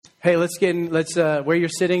Hey, where you're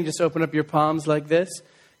sitting, just open up your palms like this.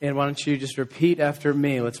 And why don't you just repeat after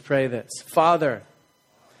me? Let's pray this. Father,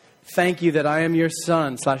 thank you that I am your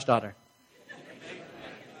son/daughter.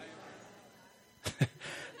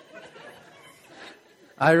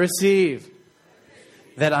 I receive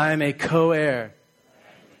that I am a co-heir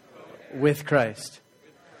with Christ.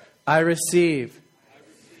 I receive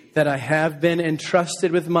that I have been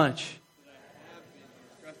entrusted with much.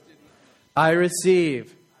 I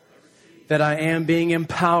receive that I am being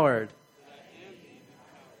empowered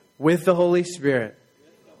with the Holy Spirit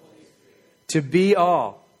to be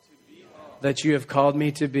all that you have called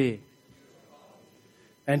me to be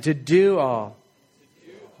and to do all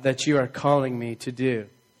that you are calling me to do.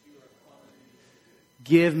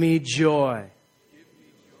 Give me joy.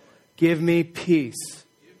 Give me peace.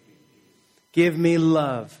 Give me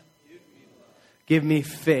love. Give me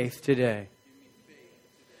faith today.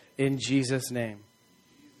 In Jesus' name.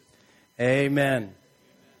 Amen.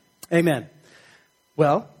 Amen.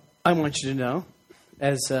 Well, I want you to know,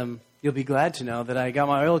 as you'll be glad to know, that I got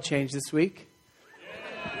my oil changed this week.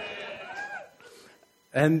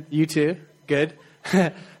 And you too. Good.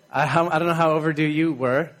 I don't know how overdue you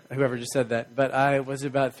were, whoever just said that, but I was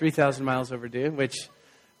about 3,000 miles overdue, which,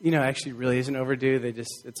 actually really isn't overdue.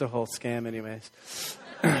 It's a whole scam anyways.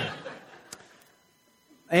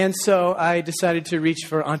 And so I decided to reach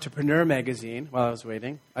for Entrepreneur magazine while I was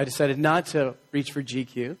waiting. I decided not to reach for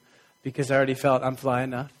GQ because I already felt I'm fly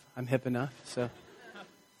enough. I'm hip enough. So,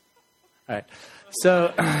 all right.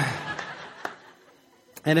 So,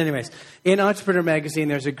 and anyways, in Entrepreneur magazine,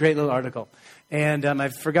 there's a great little article. And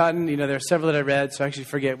I've forgotten, there are several that I read, so I actually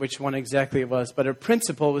forget which one exactly it was. But a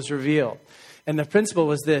principle was revealed. And the principle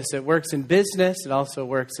was this. It works in business. It also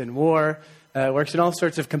works in war. It works in all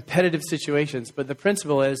sorts of competitive situations. But the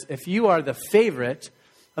principle is, if you are the favorite,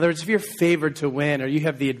 in other words, if you're favored to win or you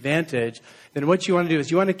have the advantage, then what you want to do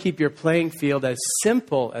is you want to keep your playing field as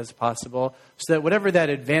simple as possible so that whatever that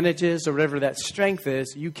advantage is or whatever that strength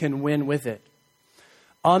is, you can win with it.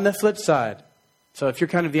 On the flip side, so if you're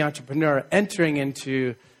kind of the entrepreneur entering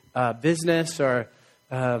into business or,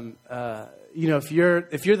 if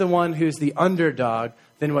you're the one who's the underdog,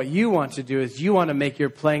 then what you want to do is you want to make your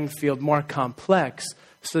playing field more complex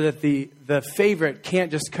so that the favorite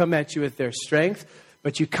can't just come at you with their strength,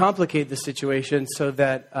 but you complicate the situation so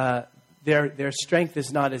that their strength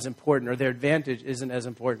is not as important or their advantage isn't as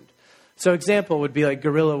important. So example would be like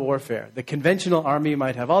guerrilla warfare. The conventional army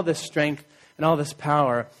might have all this strength and all this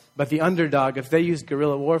power, but the underdog, if they use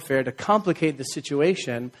guerrilla warfare to complicate the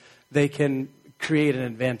situation, they can create an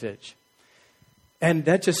advantage. And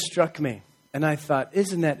that just struck me. And I thought,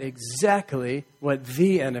 isn't that exactly what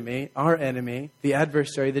the enemy, our enemy, the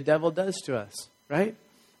adversary, the devil does to us, right?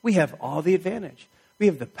 We have all the advantage. We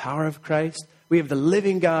have the power of Christ. We have the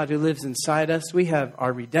living God who lives inside us. We have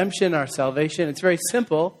our redemption, our salvation. It's very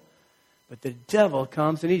simple, but the devil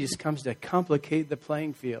comes and he just comes to complicate the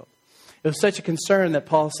playing field. It was such a concern that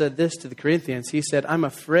Paul said this to the Corinthians. He said, I'm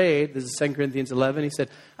afraid, this is 2 Corinthians 11, he said,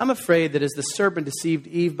 I'm afraid that as the serpent deceived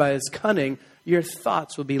Eve by his cunning, your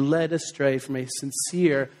thoughts will be led astray from a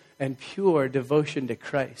sincere and pure devotion to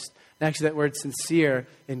Christ. And actually that word sincere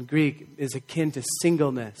in Greek is akin to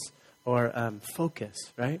singleness or focus,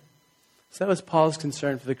 right? So that was Paul's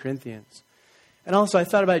concern for the Corinthians. And also I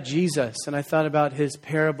thought about Jesus and I thought about his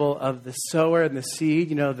parable of the sower and the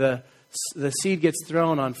seed. The seed gets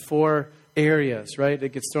thrown on 4 areas, right?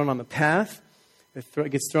 It gets thrown on the path,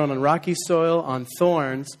 it gets thrown on rocky soil, on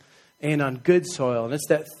thorns, and on good soil. And it's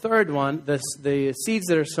that third one, the seeds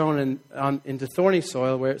that are sown into thorny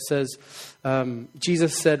soil, where it says,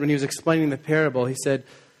 Jesus said when he was explaining the parable, he said,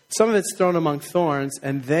 some of it's thrown among thorns,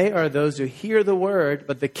 and they are those who hear the word,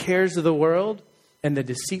 but the cares of the world and the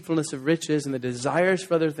deceitfulness of riches and the desires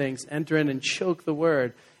for other things enter in and choke the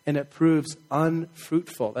word. And it proves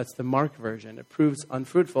unfruitful. That's the Mark version. It proves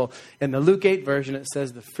unfruitful. In the Luke 8 version, it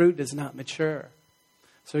says the fruit does not mature.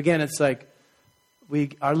 So again, it's like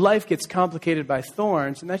our life gets complicated by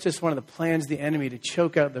thorns, and that's just one of the plans of the enemy to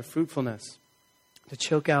choke out the fruitfulness, to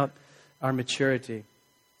choke out our maturity.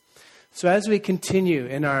 So as we continue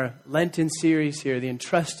in our Lenten series here, the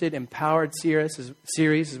Entrusted, Empowered series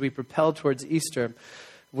as we propel towards Easter,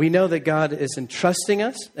 we know that God is entrusting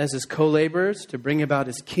us as his co-laborers to bring about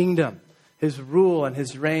his kingdom, his rule and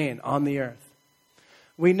his reign on the earth.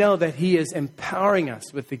 We know that he is empowering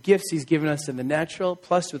us with the gifts he's given us in the natural,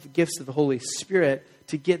 plus with the gifts of the Holy Spirit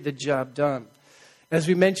to get the job done. As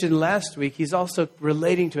we mentioned last week, he's also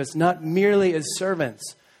relating to us not merely as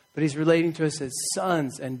servants, but he's relating to us as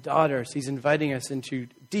sons and daughters. He's inviting us into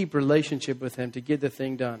deep relationship with him to get the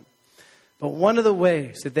thing done. But one of the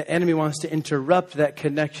ways that the enemy wants to interrupt that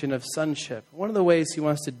connection of sonship, one of the ways he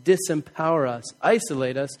wants to disempower us,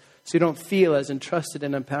 isolate us, so we don't feel as entrusted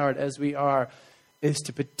and empowered as we are, is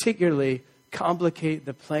to particularly complicate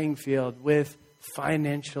the playing field with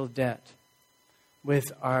financial debt,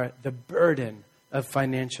 with the burden of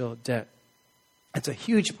financial debt. It's a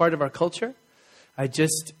huge part of our culture. I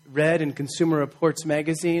just read in Consumer Reports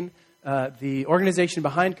magazine, the organization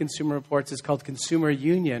behind Consumer Reports is called Consumer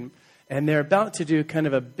Union, and they're about to do kind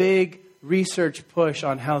of a big research push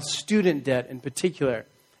on how student debt in particular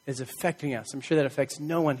is affecting us. I'm sure that affects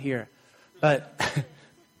no one here, but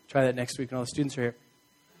try that next week when all the students are here.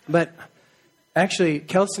 But actually,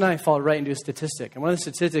 Kelsey and I fall right into a statistic, and one of the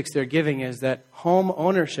statistics they're giving is that home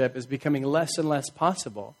ownership is becoming less and less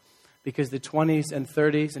possible because the 20s and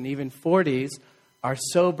 30s and even 40s are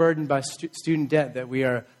so burdened by student debt that we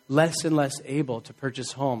are less and less able to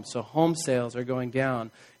purchase homes. So home sales are going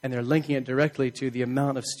down, and they're linking it directly to the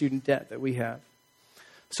amount of student debt that we have.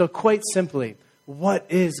 So quite simply, what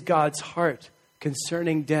is God's heart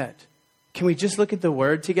concerning debt? Can we just look at the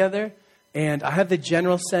word together? And I have the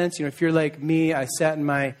general sense, if you're like me, I sat in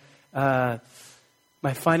my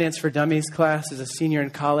Finance for Dummies class as a senior in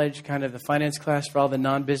college, kind of the finance class for all the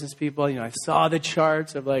non-business people. I saw the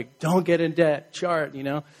charts of don't get in debt, chart,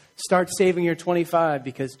 start saving your 25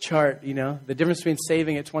 because chart, the difference between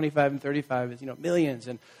saving at 25 and 35 is, millions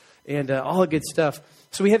and all good stuff.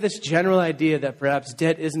 So we have this general idea that perhaps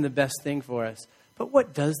debt isn't the best thing for us. But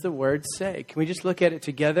what does the Word say? Can we just look at it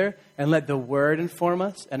together and let the Word inform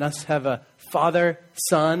us and us have a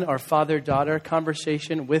father-son or father-daughter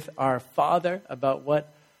conversation with our Father about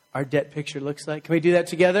what our debt picture looks like? Can we do that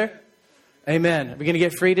together? Amen. Are we going to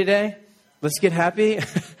get free today? Let's get happy.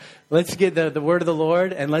 Let's get the Word of the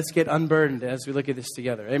Lord and let's get unburdened as we look at this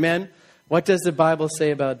together. Amen. What does the Bible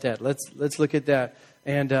say about debt? Let's look at that.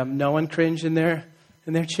 And no one cringe in their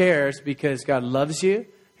chairs because God loves you.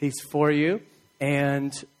 He's for you.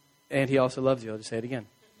 And he also loves you. I'll just say it again.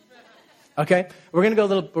 Okay? We're kind of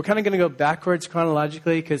going to go backwards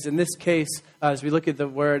chronologically because in this case, as we look at the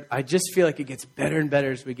word, I just feel like it gets better and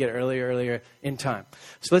better as we get earlier in time.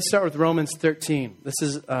 So let's start with Romans 13. This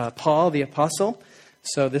is Paul, the apostle.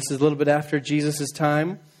 So this is a little bit after Jesus'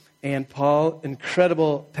 time. And Paul,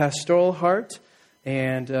 incredible pastoral heart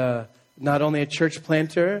and not only a church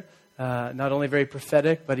planter, not only very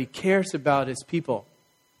prophetic, but he cares about his people.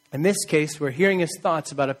 In this case, we're hearing his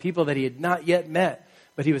thoughts about a people that he had not yet met,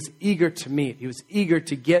 but he was eager to meet. He was eager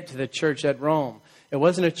to get to the church at Rome. It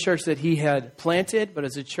wasn't a church that he had planted, but it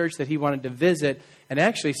was a church that he wanted to visit. And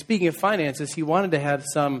actually, speaking of finances, he wanted to have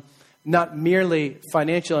some, not merely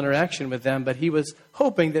financial interaction with them, but he was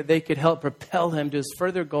hoping that they could help propel him to his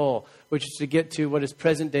further goal, which is to get to what is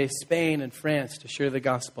present-day Spain and France to share the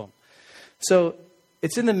gospel. So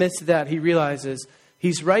it's in the midst of that he realizes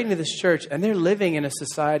he's writing to this church, and they're living in a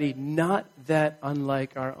society not that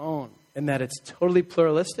unlike our own, in that it's totally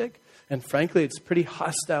pluralistic, and frankly, it's pretty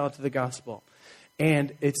hostile to the gospel.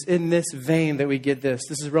 And it's in this vein that we get this.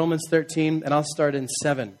 This is Romans 13, and I'll start in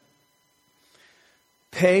 7.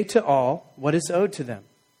 Pay to all what is owed to them.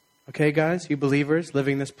 Okay, guys, you believers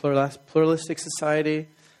living in this pluralistic society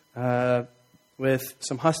with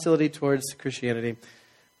some hostility towards Christianity,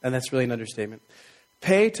 and that's really an understatement.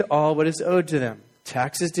 Pay to all what is owed to them.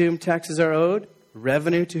 Taxes to whom taxes are owed,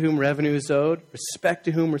 revenue to whom revenue is owed, respect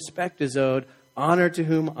to whom respect is owed, honor to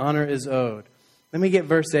whom honor is owed. Let me get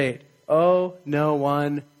verse 8. Owe no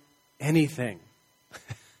one anything.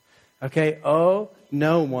 Okay, owe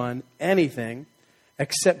no one anything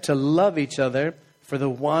except to love each other, for the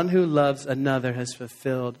one who loves another has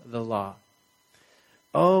fulfilled the law.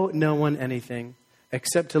 Owe no one anything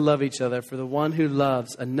except to love each other, for the one who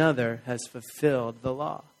loves another has fulfilled the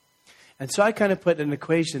law. And so I kind of put an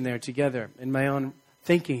equation there together in my own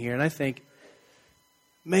thinking here. And I think,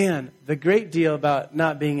 man, the great deal about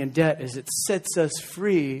not being in debt is it sets us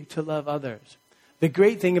free to love others. The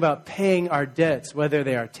great thing about paying our debts, whether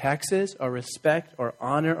they are taxes or respect or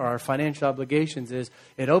honor or our financial obligations, is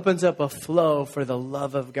it opens up a flow for the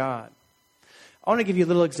love of God. I want to give you a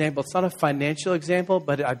little example. It's not a financial example,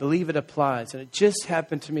 but I believe it applies. And it just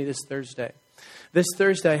happened to me this Thursday. This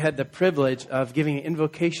Thursday, I had the privilege of giving an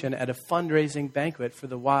invocation at a fundraising banquet for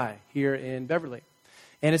the Y here in Beverly.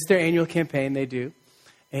 And it's their annual campaign they do.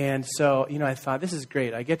 And so, I thought, this is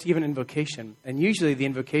great. I get to give an invocation. And usually the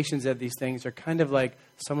invocations at these things are kind of like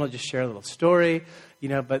someone will just share a little story,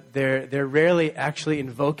 but they're rarely actually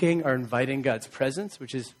invoking or inviting God's presence,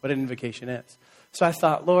 which is what an invocation is. So I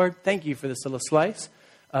thought, Lord, thank you for this little slice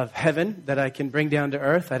of heaven that I can bring down to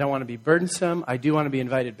earth. I don't want to be burdensome. I do want to be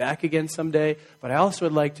invited back again someday. But I also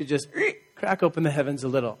would like to just crack open the heavens a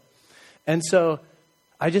little. And so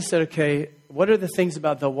I just said, okay, what are the things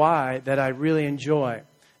about the why that I really enjoy,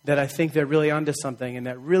 that I think they're really onto something and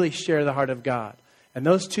that really share the heart of God? And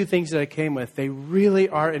those two things that I came with, they really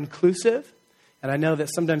are inclusive. And I know that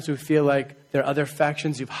sometimes we feel like there are other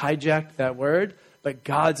factions who've hijacked that word, but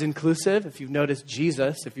God's inclusive. If you've noticed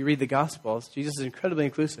Jesus, if you read the Gospels, Jesus is incredibly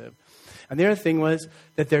inclusive. And the other thing was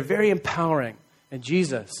that they're very empowering. And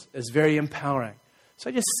Jesus is very empowering. So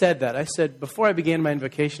I just said that. I said, before I began my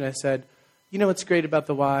invocation, I said, you know what's great about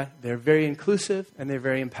the why? They're very inclusive and they're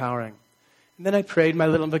very empowering. And then I prayed my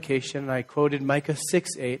little invocation and I quoted Micah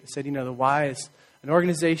 6:8. I said, the why is an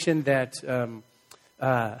organization that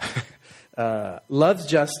loves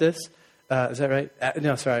justice. Is that right? I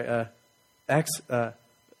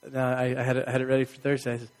had it ready for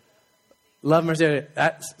Thursday. Love, mercy.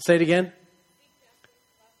 Say it again.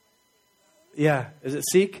 Yeah. Is it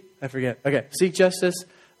seek? I forget. Okay. Seek justice,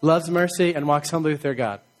 loves mercy, and walks humbly with their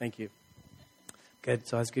God. Thank you. Good.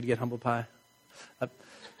 So it's good to get humble pie.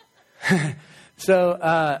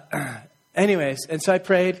 Anyways, and so I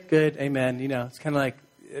prayed. Good. Amen. It's kind of like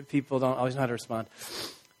people don't always know how to respond.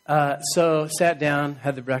 So sat down,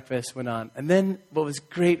 had the breakfast, went on. And then what was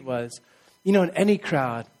great was, in any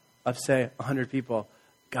crowd of, say, 100 people,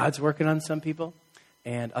 God's working on some people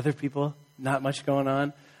and other people, not much going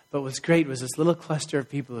on. But what was great was this little cluster of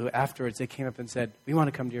people who afterwards they came up and said, we want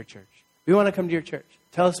to come to your church. We want to come to your church.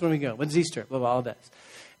 Tell us when we go. When's Easter? Blah, blah, all this.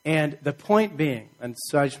 And the point being, and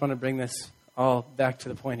so I just want to bring this all back to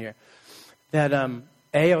the point here, that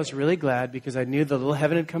I was really glad because I knew the little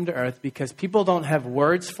heaven had come to earth because people don't have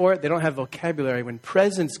words for it. They don't have vocabulary. When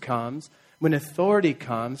presence comes, when authority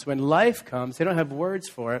comes, when life comes, they don't have words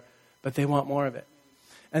for it, but they want more of it.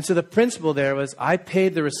 And so the principle there was I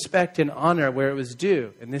paid the respect and honor where it was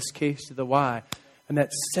due, in this case to the why, and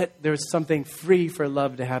there was something free for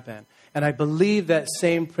love to happen. And I believe that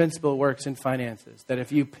same principle works in finances, that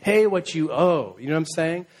if you pay what you owe, you know what I'm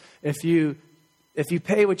saying? If you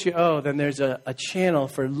pay what you owe, then there's a channel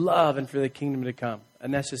for love and for the kingdom to come.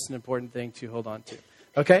 And that's just an important thing to hold on to.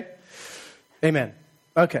 Okay? Amen.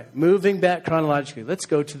 Okay, moving back chronologically, let's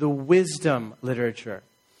go to the wisdom literature.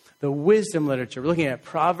 The wisdom literature. We're looking at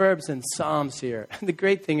Proverbs and Psalms here. And the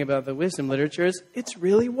great thing about the wisdom literature is it's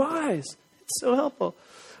really wise. It's so helpful.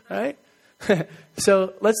 All right?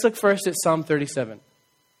 So let's look first at Psalm 37.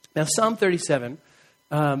 Now, Psalm 37,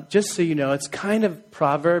 just so you know, it's kind of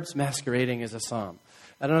Proverbs masquerading as a psalm.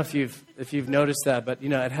 I don't know if you've noticed that, but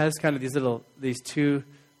it has kind of these two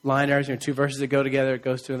liners, two verses that go together. It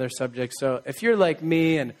goes to another subject. So if you're like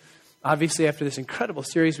me, and obviously after this incredible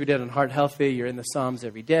series we did on Heart Healthy, you're in the Psalms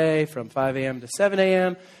every day from 5 a.m. to 7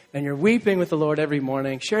 a.m., and you're weeping with the Lord every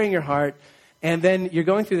morning, sharing your heart, and then you're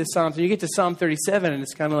going through the Psalms, and you get to Psalm 37, and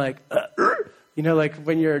it's kind of like, like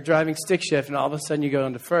when you're driving stick shift, and all of a sudden you go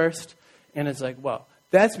into first, and it's like, whoa.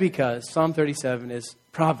 That's because Psalm 37 is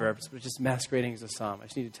Proverbs, which is masquerading as a psalm. I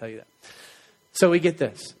just need to tell you that. So we get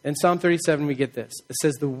this. In Psalm 37, we get this. It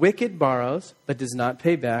says, the wicked borrows, but does not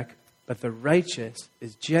pay back, but the righteous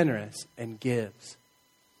is generous and gives.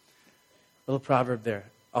 Little proverb there,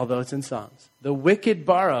 although it's in Psalms. The wicked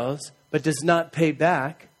borrows, but does not pay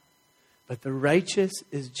back, but the righteous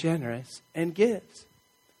is generous and gives.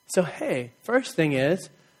 So, hey, first thing is,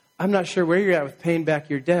 I'm not sure where you're at with paying back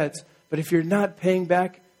your debts, but if you're not paying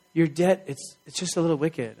back your debt, it's just a little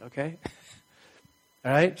wicked, okay?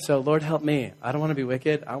 All right? So, Lord, help me. I don't want to be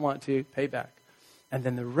wicked. I want to pay back. And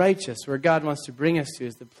then the righteous, where God wants to bring us to,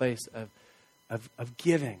 is the place of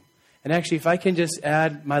giving. And actually, if I can just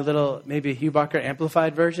add my little, maybe Hugh Barker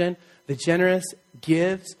amplified version, the generous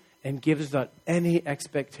gives and gives without any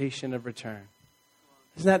expectation of return.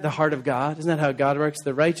 Isn't that the heart of God? Isn't that how God works?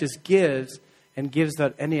 The righteous gives and gives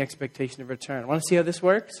without any expectation of return. Want to see how this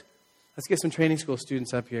works? Let's get some training school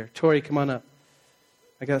students up here. Tori, come on up.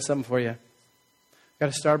 I got something for you. Got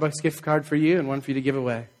a Starbucks gift card for you and one for you to give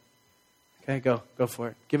away. Okay, go for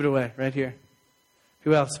it. Give it away right here.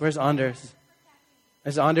 Who else? Where's Anders?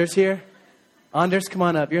 Is Anders here? Anders, come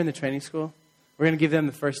on up. You're in the training school. We're going to give them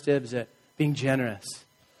the first dibs at being generous.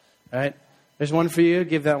 All right? There's one for you.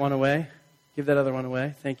 Give that one away. Give that other one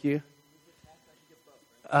away. Thank you.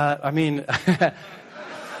 That's...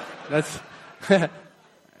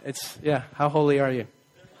 how holy are you?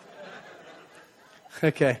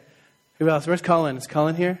 Okay. Who else? Where's Colin? Is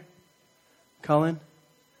Colin here? Colin?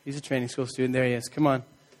 He's a training school student. There he is. Come on.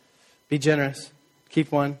 Be generous.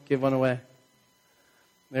 Keep one. Give one away.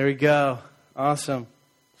 There we go. Awesome.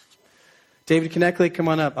 David Koneckley, come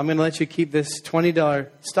on up. I'm going to let you keep this $20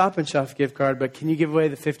 Stop and Shop gift card, but can you give away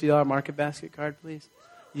the $50 Market Basket card, please?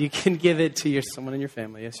 You can give it to someone in your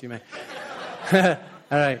family. Yes, you may. All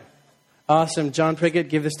right. Awesome. John Prickett,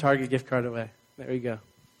 give this Target gift card away. There you go.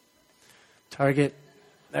 Target.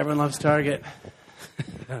 Everyone loves Target.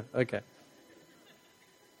 Okay.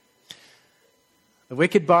 The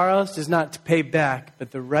wicked borrows, does not pay back,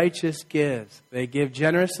 but the righteous gives. They give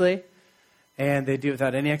generously, and they do it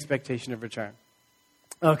without any expectation of return.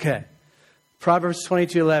 Okay. Proverbs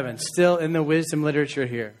 22:11, still in the wisdom literature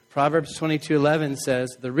here. Proverbs 22:11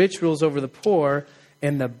 says, the rich rules over the poor,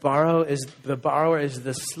 and the borrower is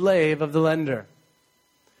the slave of the lender.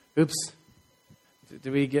 Oops.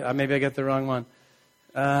 Did we get? Maybe I got the wrong one.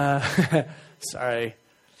 Sorry.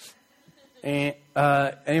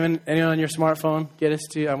 Anyone on your smartphone get us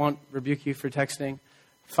to? I won't rebuke you for texting.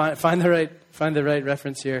 Find the right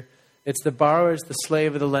reference here. It's the borrower is the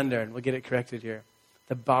slave of the lender, and we'll get it corrected here.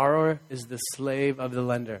 The borrower is the slave of the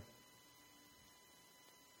lender.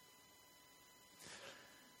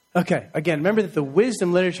 Okay, again, remember that the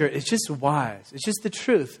wisdom literature is just wise. It's just the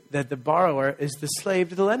truth that the borrower is the slave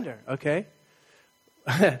to the lender, okay?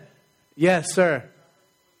 Yes, sir.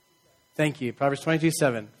 Thank you. Proverbs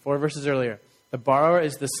 22:7, 4 verses earlier. The borrower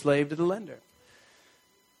is the slave to the lender.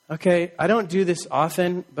 Okay, I don't do this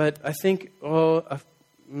often, but I think,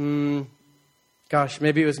 maybe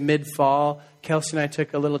it was mid-fall. Kelsey and I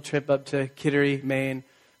took a little trip up to Kittery, Maine,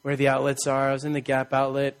 where the outlets are. I was in the Gap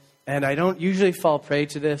outlet, and I don't usually fall prey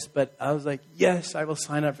to this, but I was like, yes, I will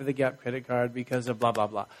sign up for the Gap credit card because of blah, blah,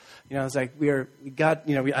 blah. I was like,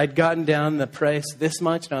 I'd gotten down the price this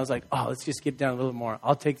much, and I was like, let's just get down a little more.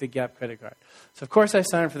 I'll take the Gap credit card. So, of course, I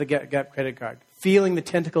signed up for the Gap credit card, feeling the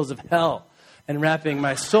tentacles of hell enwrapping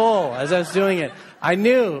my soul as I was doing it. I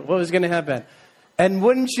knew what was going to happen. And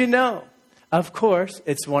wouldn't you know, of course,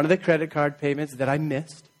 it's one of the credit card payments that I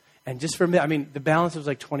missed. And just for me, the balance was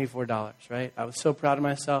like $24, right? I was so proud of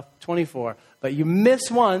myself, $24. But you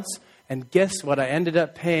miss once, and guess what I ended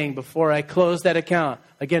up paying before I closed that account?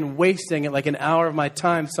 Again, wasting it like an hour of my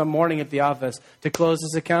time some morning at the office to close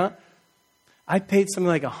this account. I paid something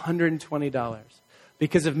like $120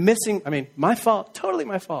 because of missing, my fault, totally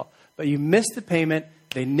my fault. But you missed the payment,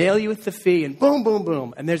 they nail you with the fee, and boom, boom,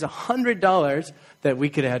 boom. And there's $100 that we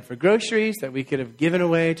could have had for groceries, that we could have given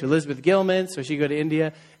away to Elizabeth Gilman so she could go to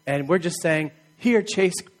India. And we're just saying, here,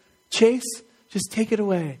 Chase, just take it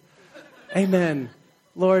away. Amen.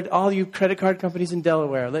 Lord, all you credit card companies in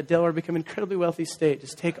Delaware, let Delaware become an incredibly wealthy state.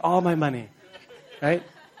 Just take all my money, right?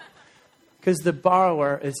 Because the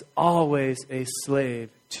borrower is always a slave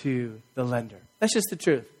to the lender. That's just the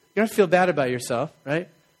truth. You don't feel bad about yourself, right?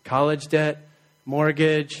 College debt,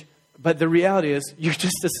 mortgage. But the reality is you're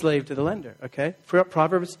just a slave to the lender, okay?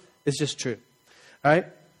 Proverbs is just true, all right?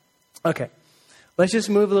 Okay. Let's just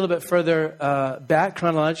move a little bit further back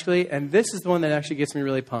chronologically, and this is the one that actually gets me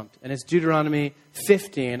really pumped, and it's Deuteronomy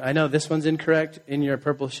 15. I know this one's incorrect in your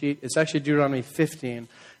purple sheet. It's actually Deuteronomy 15,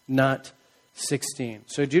 not 16.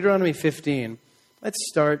 So Deuteronomy 15, let's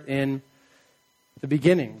start in the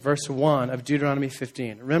beginning, verse 1 of Deuteronomy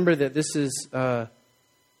 15. Remember that this is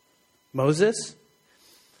Moses.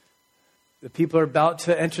 The people are about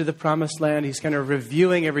to enter the promised land. He's kind of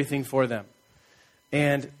reviewing everything for them.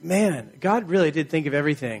 And man, God really did think of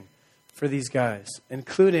everything for these guys,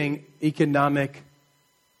 including economic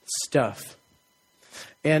stuff.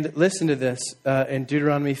 And listen to this in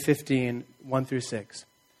Deuteronomy 15, 1 through 6.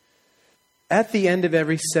 At the end of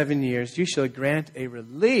every 7 years, you shall grant a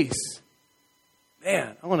release.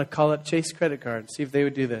 Man, I want to call up Chase Credit Card and see if they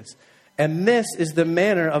would do this. And this is the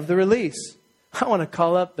manner of the release. I want to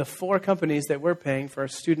call up the 4 companies that we're paying for our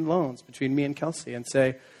student loans between me and Kelsey and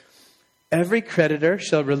say, every creditor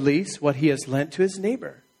shall release what he has lent to his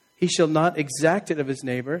neighbor. He shall not exact it of his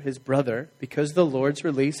neighbor, his brother, because the Lord's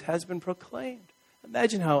release has been proclaimed.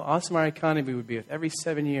 Imagine how awesome our economy would be with every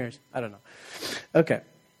 7 years. I don't know. Okay.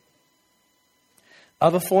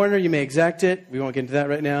 Of a foreigner, you may exact it. We won't get into that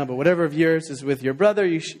right now. But whatever of yours is with your brother,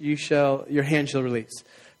 your hand shall release.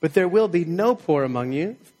 But there will be no poor among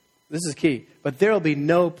you. This is key. But there will be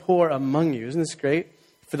no poor among you. Isn't this great?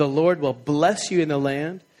 For the Lord will bless you in the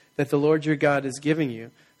land that the Lord your God is giving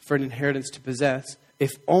you for an inheritance to possess,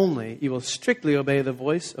 if only you will strictly obey the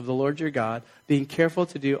voice of the Lord your God, being careful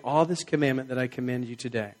to do all this commandment that I command you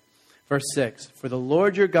today. Verse 6, for the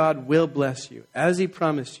Lord your God will bless you, as he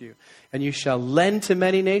promised you, and you shall lend to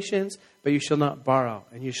many nations, but you shall not borrow,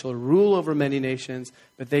 and you shall rule over many nations,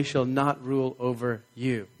 but they shall not rule over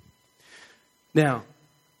you. Now,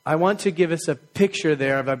 I want to give us a picture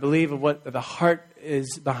there of, I believe, of what the heart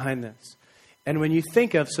is behind this. And when you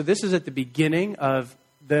think of, so this is at the beginning of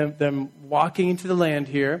them walking into the land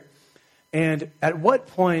here. And at what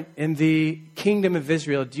point in the kingdom of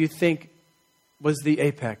Israel do you think was the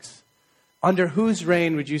apex under whose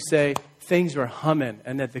reign would you say things were humming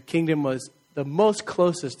and that the kingdom was the most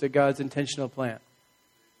closest to God's intentional plan?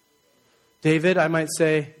 David, I might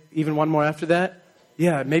say, even one more after that.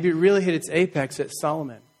 Yeah, maybe it really hit its apex at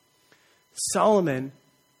Solomon. Solomon,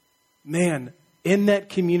 man, in that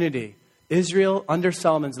community, Israel, under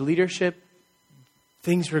Solomon's leadership,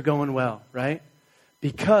 things were going well, right?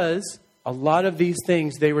 Because a lot of these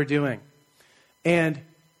things they were doing. And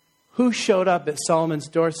who showed up at Solomon's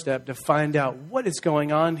doorstep to find out what is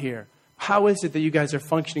going on here? How is it that you guys are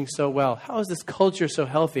functioning so well? How is this culture so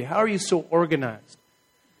healthy? How are you so organized?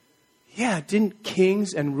 Yeah, didn't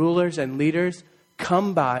kings and rulers and leaders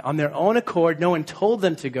come by on their own accord? No one told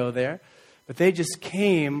them to go there, but they just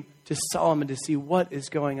came to Solomon to see what is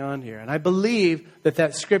going on here. And I believe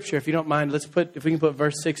that scripture, if you don't mind, if we can put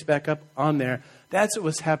verse 6 back up on there, that's what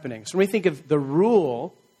was happening. So when we think of the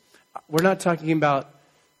rule, we're not talking about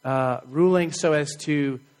ruling so as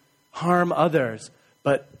to harm others,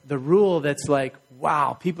 but the rule that's like,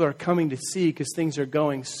 wow, people are coming to see because things are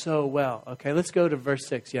going so well. Okay, let's go to verse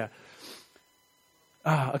 6, yeah.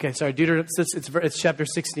 Okay, sorry, it's chapter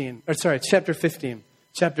 16, or sorry, it's chapter 15.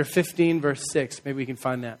 Chapter 15, verse 6. Maybe we can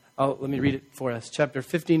find that. Let me read it for us. Chapter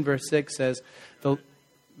 15, verse 6 says, The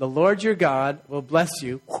Lord your God will bless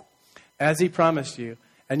you as he promised you,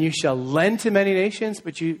 and you shall lend to many nations,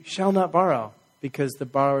 but you shall not borrow, because the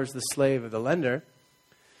borrower is the slave of the lender.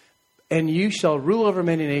 And you shall rule over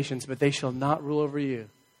many nations, but they shall not rule over you.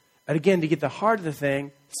 And again, to get the heart of the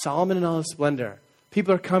thing, Solomon in all his splendor.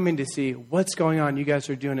 People are coming to see what's going on. You guys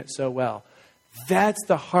are doing it so well. That's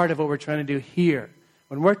the heart of what we're trying to do here.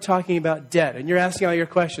 When we're talking about debt, and you're asking all your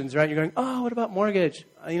questions, right? You're going, oh, what about mortgage?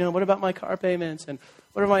 What about my car payments? And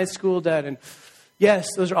what about my school debt? And yes,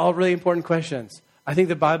 those are all really important questions. I think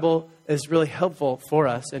the Bible is really helpful for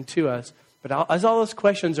us and to us. But as all those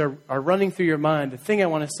questions are running through your mind, the thing I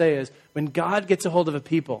want to say is when God gets a hold of a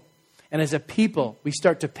people, and as a people, we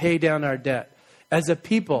start to pay down our debt. As a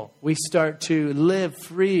people, we start to live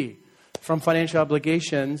free from financial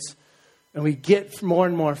obligations, and we get more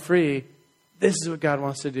and more free. This is what God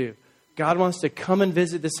wants to do. God wants to come and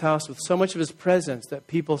visit this house with so much of his presence that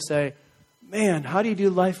people say, man, how do you do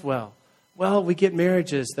life well? Well, we get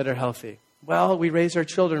marriages that are healthy. Well, we raise our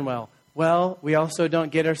children well. Well, we also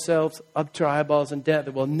don't get ourselves up to our eyeballs in debt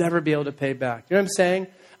that we'll never be able to pay back. You know what I'm saying?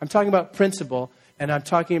 I'm talking about principle, and I'm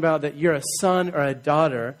talking about that you're a son or a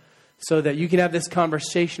daughter so that you can have this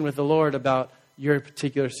conversation with the Lord about your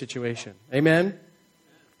particular situation. Amen?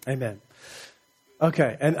 Amen.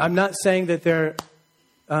 Okay, and I'm not saying that they're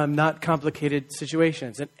not complicated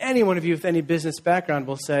situations. And any one of you with any business background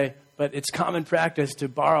will say, but it's common practice to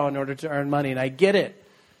borrow in order to earn money, and I get it.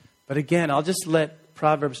 But again, I'll just let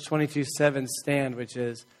Proverbs 22:7 stand, which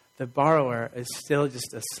is the borrower is still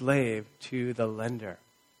just a slave to the lender.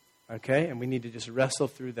 Okay? And we need to just wrestle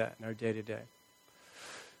through that in our day-to-day.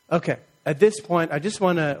 Okay, at this point, I just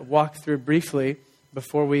want to walk through briefly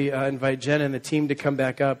before we invite Jen and the team to come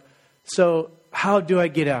back up. So how do I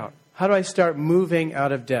get out? How do I start moving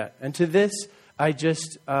out of debt? And to this, I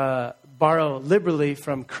just borrow liberally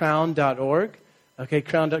from crown.org, okay,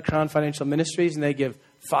 Crown Financial Ministries, and they give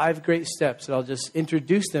 5 great steps that I'll just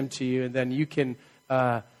introduce them to you, and then you can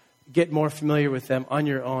get more familiar with them on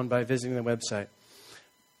your own by visiting the website.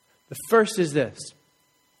 The first is this,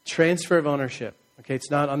 transfer of ownership. Okay,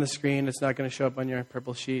 it's not on the screen. It's not going to show up on your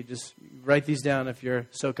purple sheet. Just write these down if you're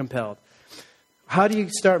so compelled. How do you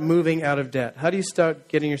start moving out of debt? How do you start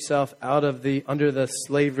getting yourself out of under the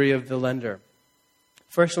slavery of the lender?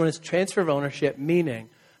 First one is transfer of ownership, meaning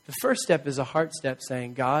the first step is a heart step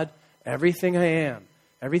saying, God, everything I am,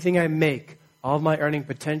 everything I make, all of my earning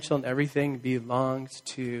potential and everything belongs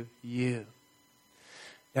to you.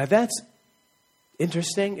 Now that's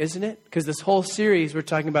interesting, isn't it? Because this whole series, we're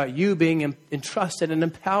talking about you being entrusted and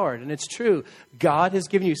empowered. And it's true. God has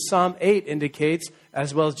given you, Psalm 8 indicates,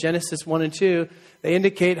 as well as Genesis 1 and 2, they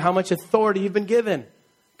indicate how much authority you've been given.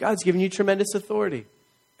 God's given you tremendous authority.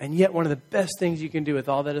 And yet one of the best things you can do with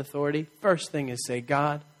all that authority, first thing is say,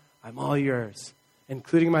 God, I'm all yours,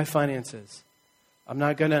 including my finances. I'm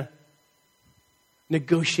not going to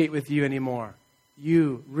negotiate with you anymore.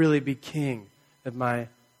 You really be king of my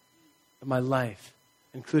life,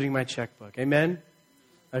 including my checkbook. Amen?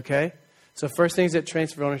 Okay? So first thing is that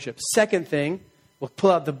transfer of ownership. Second thing, we'll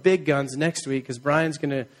pull out the big guns next week because Brian's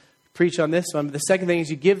going to preach on this one. But the second thing is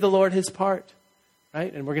you give the Lord his part,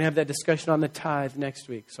 right? And we're going to have that discussion on the tithe next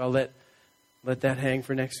week. So I'll let that hang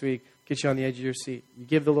for next week. Get you on the edge of your seat. You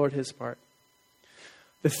give the Lord his part.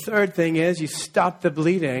 The third thing is you stop the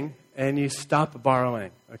bleeding and you stop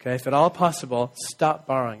borrowing. Okay? If at all possible, stop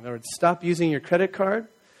borrowing. In other words, stop using your credit card.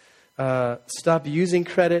 Stop using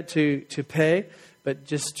credit to pay, but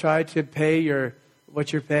just try to pay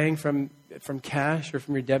what you're paying from cash or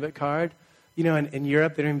from your debit card. You know, in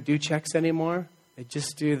Europe, they don't even do checks anymore. They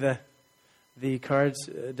just do the cards,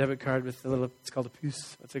 debit card with the little, it's called a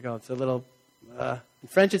puce. What's it called? It's a little, in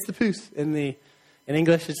French, it's the puce. In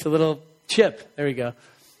English, it's the little chip. There we go.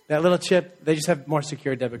 That little chip, they just have more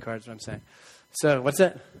secure debit cards, what I'm saying. So, what's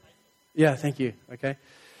that? Yeah, thank you. Okay.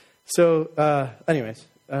 So, anyways,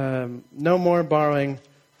 no more borrowing.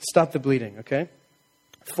 Stop the bleeding, okay?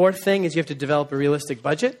 Fourth thing is you have to develop a realistic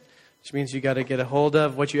budget, which means you got to get a hold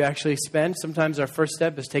of what you actually spend. Sometimes our first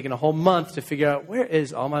step is taking a whole month to figure out, where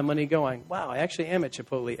is all my money going? Wow, I actually am at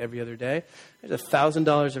Chipotle every other day. There's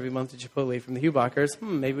 $1,000 every month at Chipotle from the Hubachers.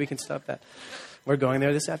 Maybe we can stop that. We're going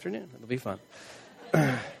there this afternoon. It'll be fun.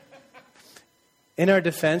 In our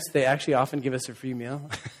defense, they actually often give us a free meal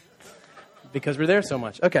because we're there so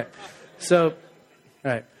much. Okay, so, all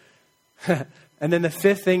right. And then the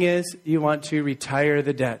fifth thing is you want to retire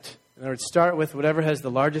the debt. In other words, start with whatever has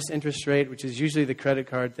the largest interest rate, which is usually the credit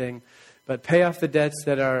card thing, but pay off the debts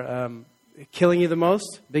that are killing you the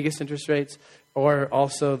most, biggest interest rates, or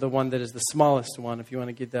also the one that is the smallest one. If you want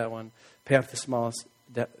to get that one, pay off the smallest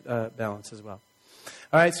balance as well.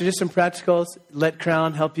 All right, so just some practicals. Let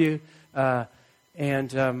Crown help you.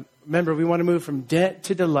 And remember, we want to move from debt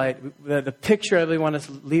to delight. The picture I really want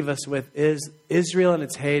to leave us with is Israel in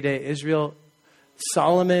its heyday. Israel,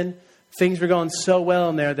 Solomon, things were going so well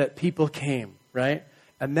in there that people came, right?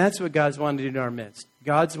 And that's what God's wanting to do in our midst.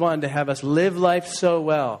 God's wanting to have us live life so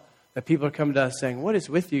well that people are coming to us saying, what is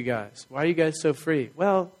with you guys? Why are you guys so free?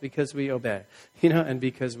 Well, because we obey, and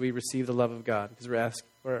because we receive the love of God, because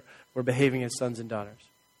we're behaving as sons and daughters.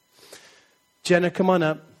 Jenna, come on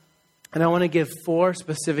up. And I want to give 4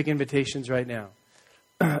 specific invitations right now.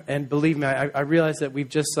 And believe me, I realize that we've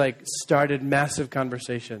just started massive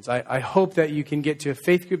conversations. I hope that you can get to a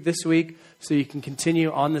faith group this week so you can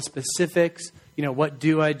continue on the specifics. What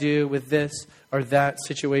do I do with this or that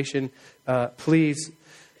situation? Please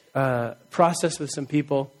process with some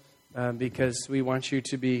people because we want you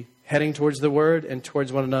to be heading towards the Word and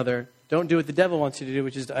towards one another. Don't do what the devil wants you to do,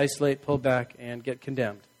 which is to isolate, pull back, and get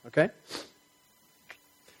condemned. Okay?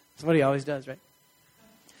 That's what he always does, right?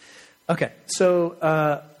 Okay, so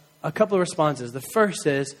a couple of responses. The first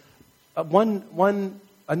is,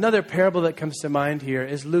 another parable that comes to mind here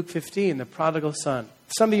is Luke 15, the prodigal son.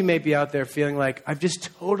 Some of you may be out there feeling like, I've just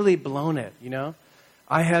totally blown it,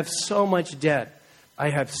 I have so much debt. I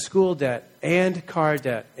have school debt and car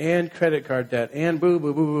debt and credit card debt and boo,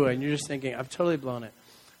 boo, boo, boo. And you're just thinking, I've totally blown it.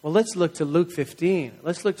 Well, let's look to Luke 15.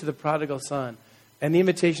 Let's look to the prodigal son. And the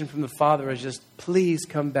invitation from the father is just, please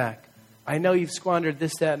come back. I know you've squandered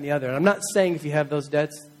this, that, and the other. And I'm not saying if you have those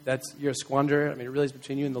debts, you're a squanderer. I mean, it really is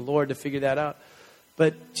between you and the Lord to figure that out.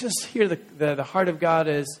 But just hear the heart of God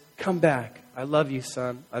is, come back. I love you,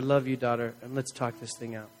 son. I love you, daughter. And let's talk this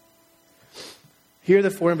thing out. Here are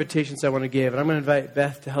the 4 invitations I want to give. And I'm going to invite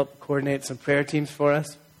Beth to help coordinate some prayer teams for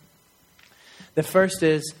us. The first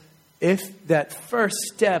is, if that first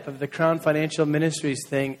step of the Crown Financial Ministries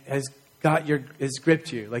thing has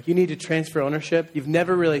gripped you, like you need to transfer ownership, you've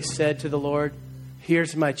never really said to the Lord,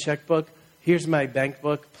 here's my checkbook, here's my bank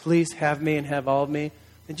book, please have me and have all of me,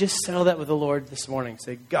 then just settle that with the Lord this morning.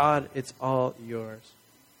 Say, God, it's all yours.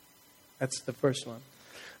 That's the first one.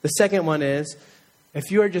 The second one is, if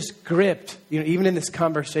you are just gripped, even in this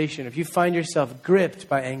conversation, if you find yourself gripped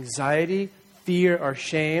by anxiety, fear, or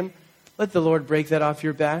shame, let the Lord break that off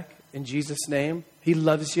your back in Jesus' name. He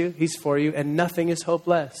loves you. He's for you. And nothing is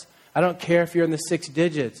hopeless. I don't care if you're in the 6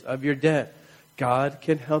 digits of your debt. God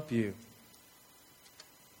can help you.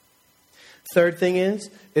 Third thing is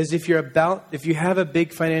if you have a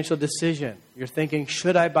big financial decision, you're thinking,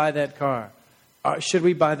 should I buy that car? Should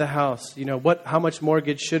we buy the house? How much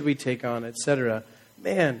mortgage should we take on, etc.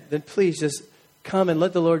 Man, then please just come and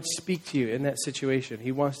let the Lord speak to you in that situation.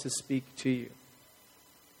 He wants to speak to you.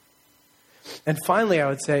 And finally, I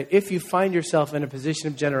would say, if you find yourself in a position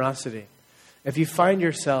of generosity, if you find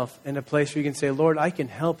yourself in a place where you can say, Lord, I can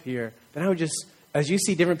help here, then I would just, as you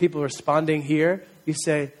see different people responding here, you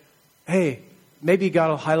say, hey, maybe God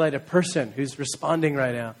will highlight a person who's responding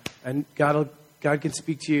right now. And God can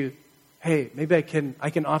speak to you, hey, maybe I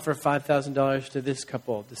can offer $5,000 to this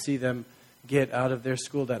couple to see them get out of their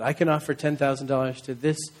school debt. I can offer $10,000 to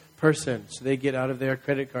this person so they get out of their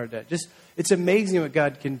credit card debt. It's amazing what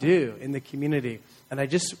God can do in the community. And I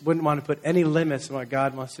just wouldn't want to put any limits on what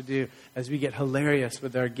God wants to do as we get hilarious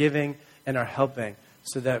with our giving and our helping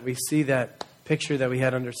so that we see that picture that we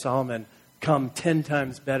had under Solomon come 10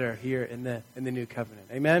 times better here in the new covenant.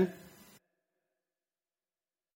 Amen?